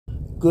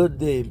Good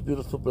day,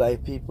 beautiful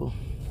black people.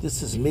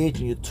 This is Major,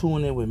 and you're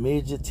tuning in with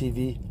Major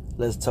TV.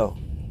 Let's talk.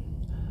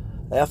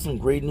 I have some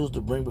great news to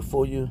bring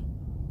before you.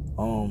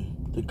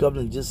 The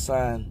governor just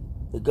signed,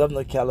 the governor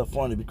of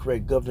California, to be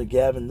correct, Governor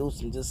Gavin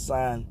Newsom just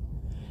signed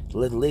the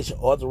legislation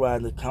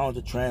authorizing the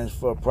county to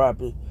transfer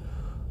property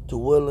to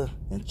Willa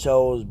and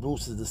Charles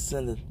Bruce's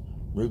descendants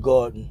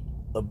regarding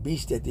a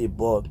beach that they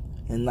bought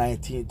in the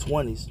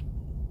 1920s.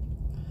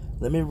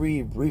 Let me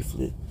read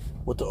briefly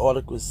what the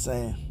article is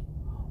saying.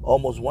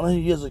 Almost 100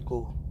 years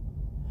ago,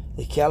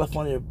 a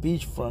California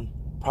beachfront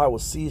property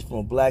was seized from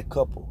a black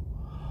couple.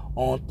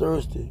 On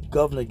Thursday,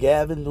 Governor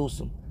Gavin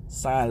Newsom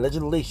signed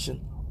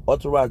legislation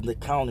authorizing the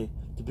county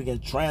to begin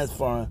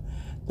transferring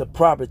the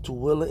property to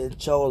Willa and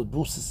Charles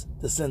Bruce's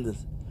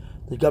descendants,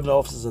 the governor's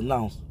office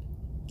announced.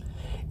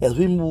 As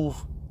we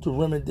move to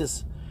remedy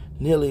this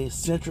nearly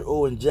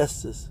century-old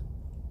injustice,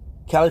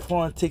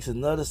 California takes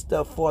another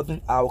step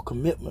furthering our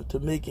commitment to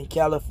making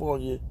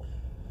California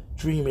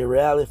dream a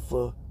reality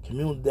for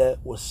community that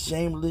was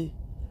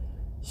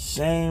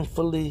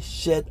shamefully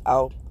shut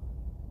out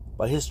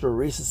by history of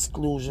racist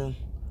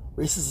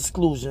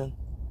exclusion.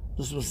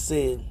 Newsom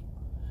said,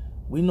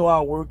 "We know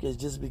our work is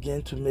just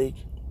beginning to make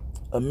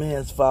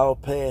amends for our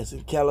past,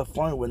 and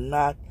California will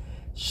not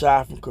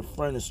shy from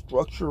confronting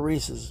structural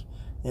racism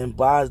and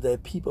bias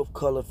that people of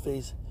color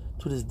face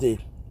to this day."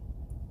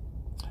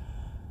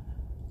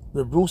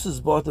 The Bruces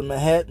bought the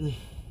Manhattan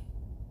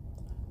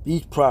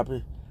Beach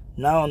property,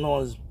 now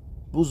known as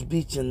Bruce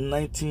Beach, in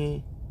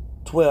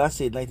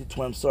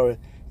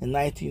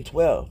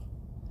 1912,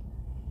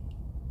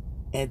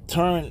 and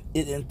turned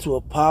it into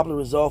a popular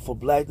resort for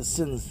black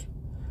descendants.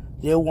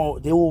 They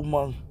were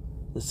among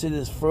the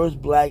city's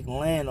first black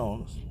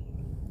landowners.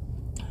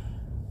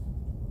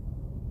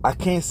 I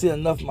can't say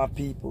enough, my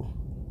people.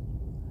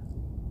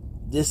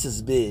 This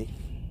is big.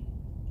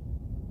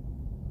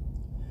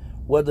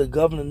 Whether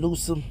Governor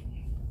Newsom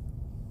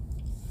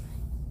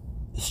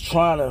is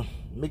trying to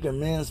make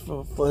amends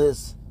for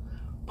his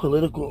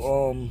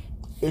political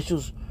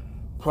issues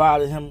prior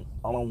to him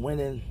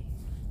winning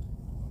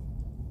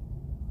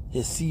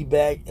his seat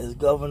back as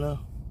governor,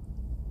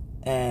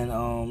 and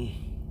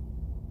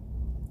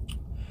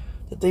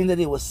the thing that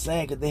he was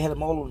saying, because they had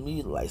him all over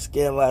me like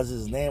scandalizing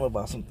his name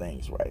about some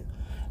things, right?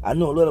 I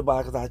know a little about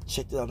it because I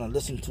checked it out and I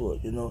listened to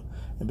it, and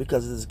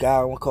because of this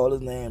guy, I won't call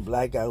his name,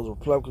 black guy who was a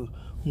Republican,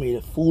 who made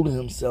a fool of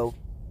himself,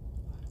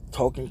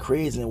 talking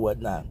crazy and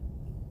whatnot,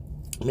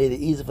 made it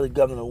easy for the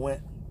governor to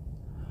win.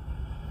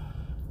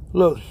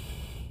 Look,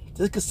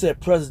 this could set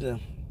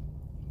precedent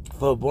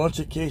for a bunch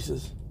of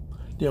cases,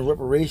 then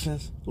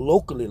reparations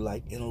locally,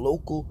 like in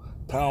local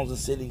towns and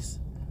cities.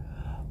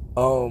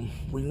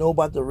 We know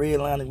about the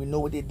Red Line, and we know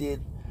what they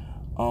did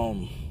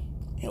in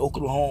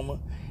Oklahoma,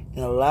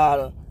 and a lot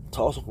of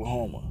Tulsa,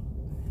 Oklahoma,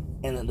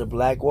 and the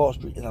Black Wall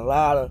Street, and a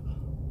lot of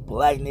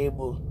black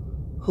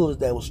neighborhoods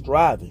that was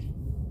thriving.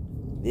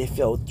 They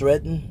felt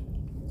threatened.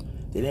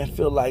 They didn't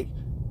feel like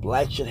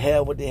blacks should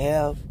have what they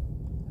have.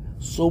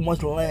 So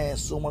much land,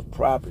 so much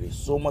property,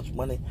 so much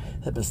money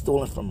has been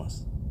stolen from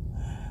us.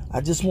 I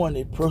just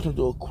wanted a person to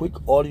do a quick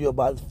audio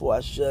about it before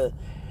I share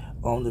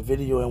the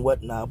video and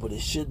whatnot, but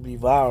it should be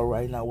viral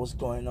right now, what's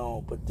going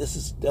on. But this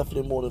is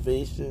definitely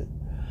motivation.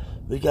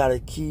 We got to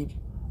keep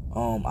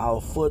our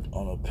foot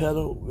on the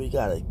pedal. We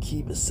got to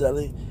keep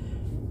accelerating.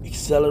 We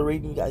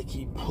got to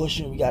keep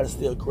pushing. We got to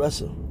stay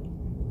aggressive.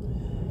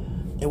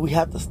 And we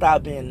have to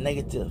stop being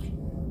negative.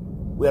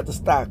 We have to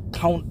start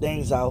counting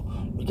things out.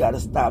 We got to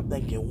stop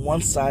thinking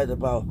one-sided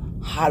about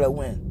how to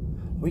win.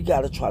 We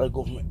got to try to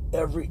go from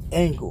every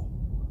angle.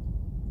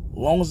 As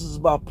long as it's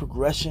about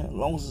progression, as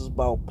long as it's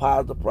about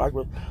positive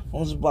progress, as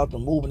long as it's about the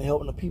movement and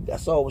helping the people,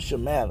 that's all that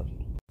should matter.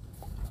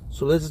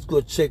 So let's just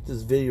go check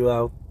this video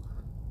out.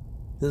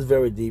 This is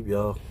very deep,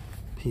 y'all.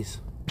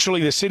 Peace.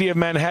 Actually, the city of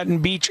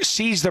Manhattan Beach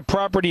seized the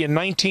property in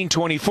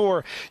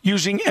 1924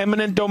 using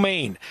eminent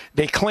domain.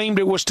 They claimed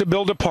it was to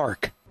build a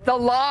park. The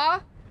law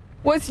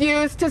was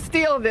used to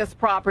steal this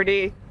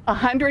property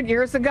 100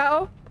 years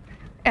ago,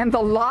 and the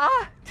law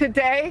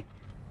today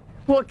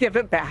will give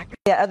it back.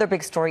 Yeah, other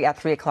big story at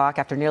 3 o'clock.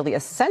 After nearly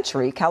a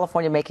century,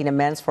 California making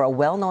amends for a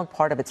well-known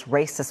part of its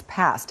racist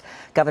past.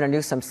 Governor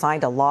Newsom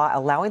signed a law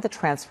allowing the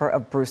transfer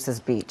of Bruce's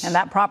Beach. And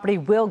that property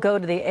will go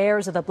to the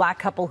heirs of the black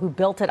couple who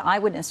built it.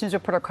 Eyewitness News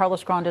reporter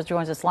Carlos Grandes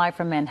joins us live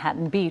from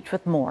Manhattan Beach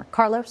with more.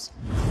 Carlos?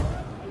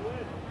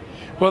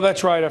 Well,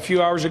 that's right. A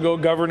few hours ago,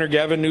 Governor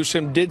Gavin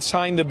Newsom did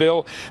sign the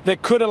bill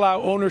that could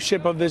allow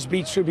ownership of this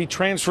beach to be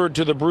transferred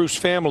to the Bruce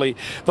family.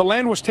 The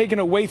land was taken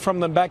away from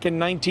them back in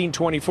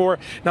 1924.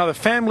 Now, the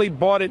family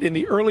bought it in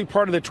the early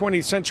part of the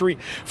 20th century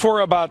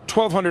for about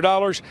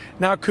 $1,200.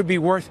 Now it could be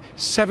worth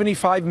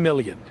 $75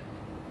 million.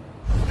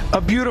 A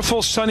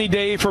beautiful sunny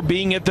day for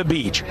being at the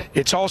beach.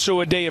 It's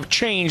also a day of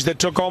change that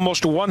took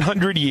almost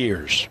 100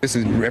 years. This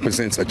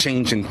represents a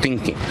change in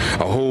thinking,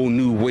 a whole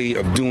new way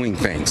of doing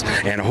things,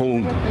 and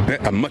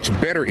a much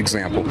better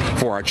example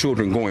for our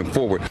children going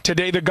forward.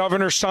 Today, the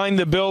governor signed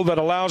the bill that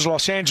allows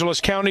Los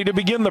Angeles County to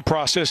begin the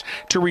process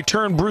to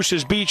return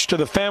Bruce's Beach to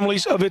the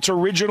families of its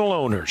original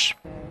owners.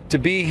 To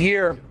be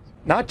here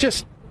not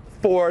just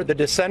for the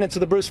descendants of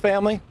the Bruce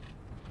family,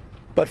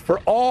 but for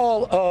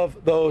all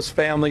of those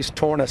families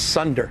torn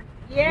asunder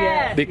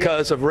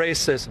because of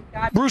racism.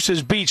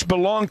 Bruce's Beach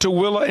belonged to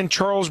Willa and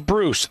Charles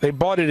Bruce. They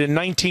bought it in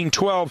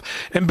 1912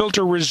 and built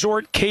a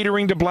resort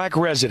catering to black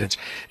residents.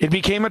 It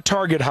became a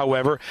target,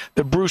 however.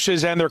 The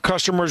Bruces and their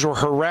customers were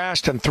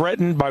harassed and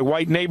threatened by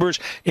white neighbors,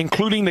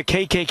 including the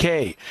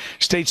KKK.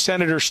 State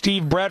Senator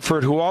Steve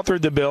Bradford, who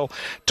authored the bill,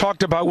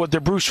 talked about what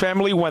the Bruce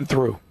family went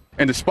through.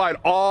 And despite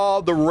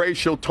all the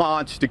racial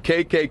taunts to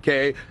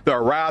KKK, the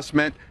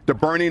harassment, the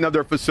burning of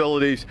their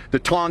facilities, the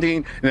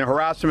taunting and the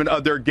harassment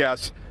of their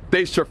guests,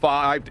 they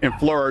survived and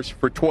flourished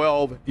for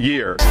 12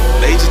 years.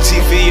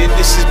 MajorTv, and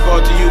this is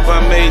brought to you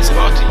by Major.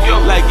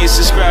 Like and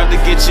subscribe to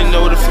get your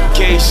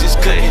notifications.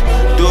 Couldn't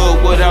do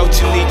it without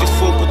you, need your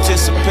full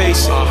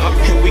participation.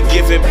 And we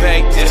giving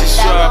back, this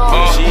is your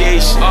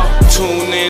appreciation. Tune in.